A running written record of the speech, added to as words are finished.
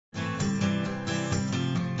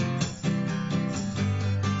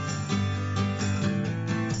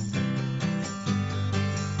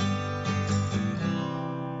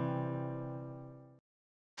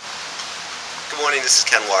morning, this is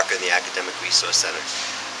Ken Walker in the Academic Resource Center.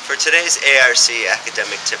 For today's ARC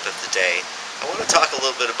Academic Tip of the Day, I want to talk a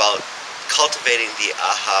little bit about cultivating the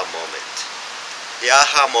aha moment. The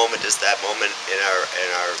aha moment is that moment in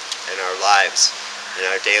our lives, in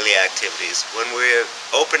our daily activities, when we've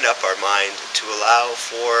opened up our mind to allow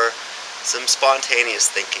for some spontaneous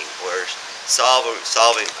thinking or problem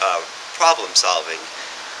solving,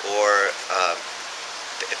 or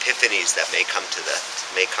epiphanies that may come to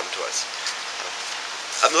us.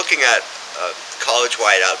 I'm looking at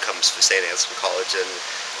college-wide outcomes for St. Anselm College, and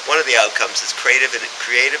one of the outcomes is creative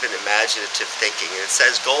and imaginative thinking. And it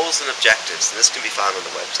says goals and objectives, and this can be found on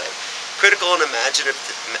the website. Critical and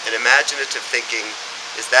imaginative thinking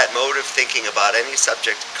is that mode of thinking about any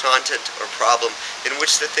subject, content, or problem in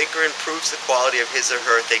which the thinker improves the quality of his or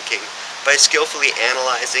her thinking by skillfully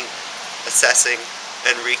analyzing, assessing,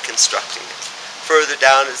 and reconstructing it. Further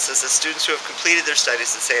down, it says that students who have completed their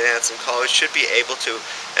studies at St. Anselm College should be able to,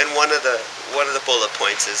 and one of the bullet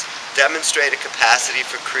points is, demonstrate a capacity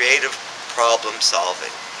for creative problem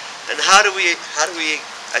solving. And how do we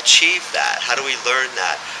achieve that? How do we learn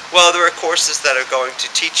that? Well, there are courses that are going to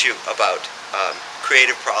teach you about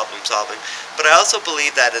creative problem solving, but I also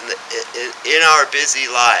believe that in our busy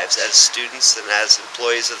lives as students and as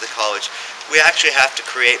employees of the college, we actually have to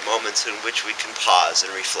create moments in which we can pause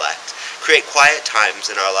and reflect, create quiet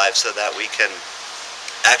times in our lives so that we can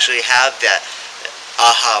actually have that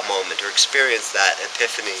aha moment or experience that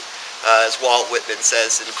epiphany. As Walt Whitman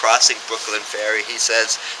says in Crossing Brooklyn Ferry, he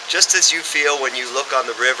says, "Just as you feel when you look on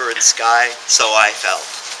the river and sky, so I felt.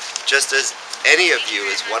 Just as any of you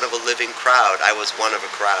is one of a living crowd, I was one of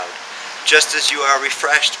a crowd. Just as you are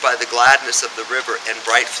refreshed by the gladness of the river and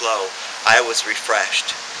bright flow, I was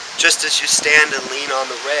refreshed. Just as you stand and lean on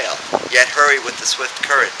the rail, yet hurry with the swift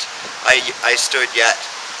current, I stood yet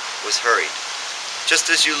was hurried. Just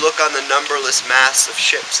as you look on the numberless masts of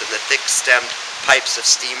ships and the thick-stemmed pipes of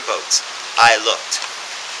steamboats, I looked."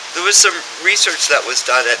 There was some research that was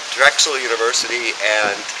done at Drexel University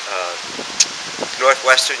and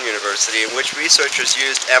Northwestern University, in which researchers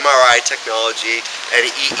used MRI technology and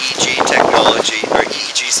EEG technology, or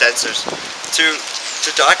EEG sensors,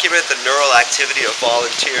 to document the neural activity of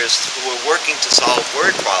volunteers who were working to solve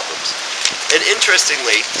word problems. And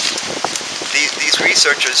interestingly, these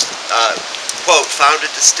researchers, quote, found a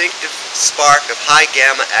distinctive spark of high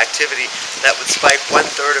gamma activity that would spike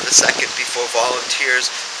 1/3 of a second before volunteers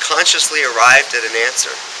consciously arrived at an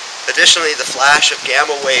answer. Additionally, the flash of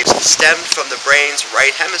gamma waves stemmed from the brain's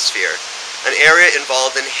right hemisphere, an area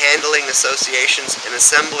involved in handling associations and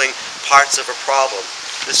assembling parts of a problem.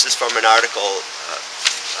 This is from an article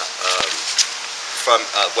from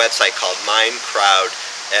a website called MindCrowd,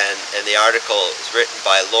 and the article is written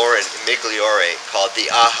by Lauren Migliore, called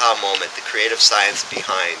 "The Aha Moment, the Creative Science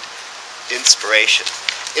Behind Inspiration."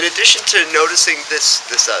 In addition to noticing this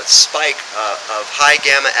spike of high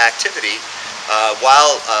gamma activity,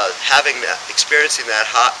 while experiencing that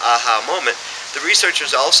aha moment, the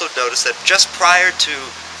researchers also noticed that just prior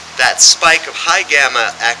to that spike of high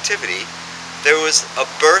gamma activity, there was a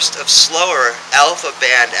burst of slower alpha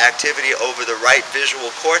band activity over the right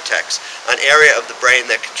visual cortex, an area of the brain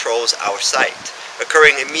that controls our sight,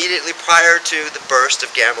 occurring immediately prior to the burst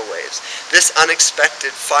of gamma waves. This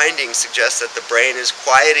unexpected finding suggests that the brain is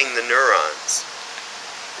quieting the neurons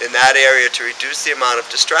in that area to reduce the amount of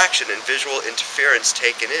distraction and visual interference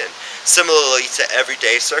taken in. Similarly to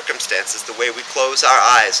everyday circumstances, the way we close our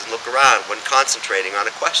eyes and look around when concentrating on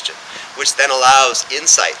a question, which then allows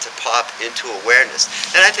insight to pop into awareness.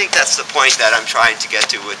 And I think that's the point that I'm trying to get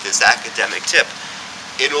to with this academic tip.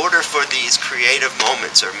 In order for these creative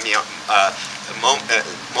moments, or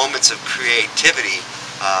moments of creativity,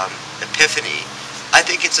 epiphany, I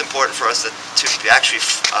think it's important for us to actually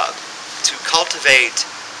to cultivate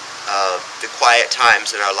the quiet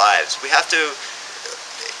times in our lives. We have to,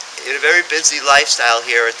 in a very busy lifestyle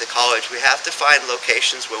here at the college, we have to find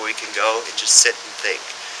locations where we can go and just sit and think.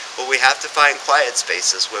 Well, we have to find quiet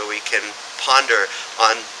spaces where we can ponder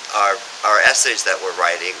on our essays that we're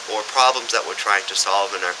writing or problems that we're trying to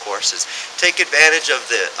solve in our courses. Take advantage of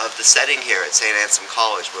the setting here at St. Anselm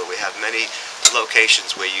College, where we have many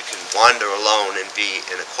locations where you can wander alone and be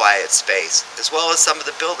in a quiet space, as well as some of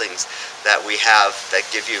the buildings that we have that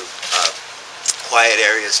give you quiet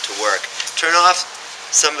areas to work. Turn off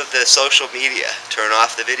some of the social media, turn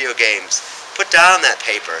off the video games, put down that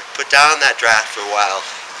paper, put down that draft for a while,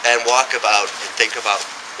 and walk about and think about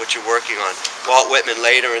what you're working on. Walt Whitman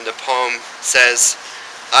later in the poem says,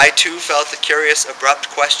 "I too felt the curious abrupt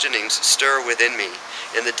questionings stir within me.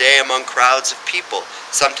 In the day among crowds of people,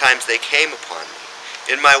 sometimes they came upon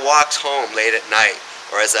me. In my walks home late at night,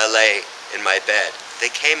 or as I lay in my bed. They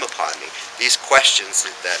came upon me. These questions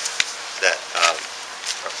that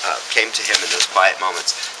came to him in those quiet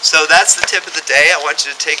moments. So that's the tip of the day. I want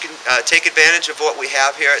you to take advantage of what we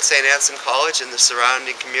have here at St. Anselm College and the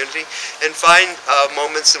surrounding community, and find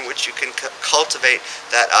moments in which you can cultivate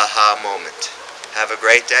that aha moment. Have a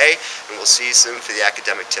great day, and we'll see you soon for the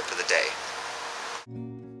academic tip of the day.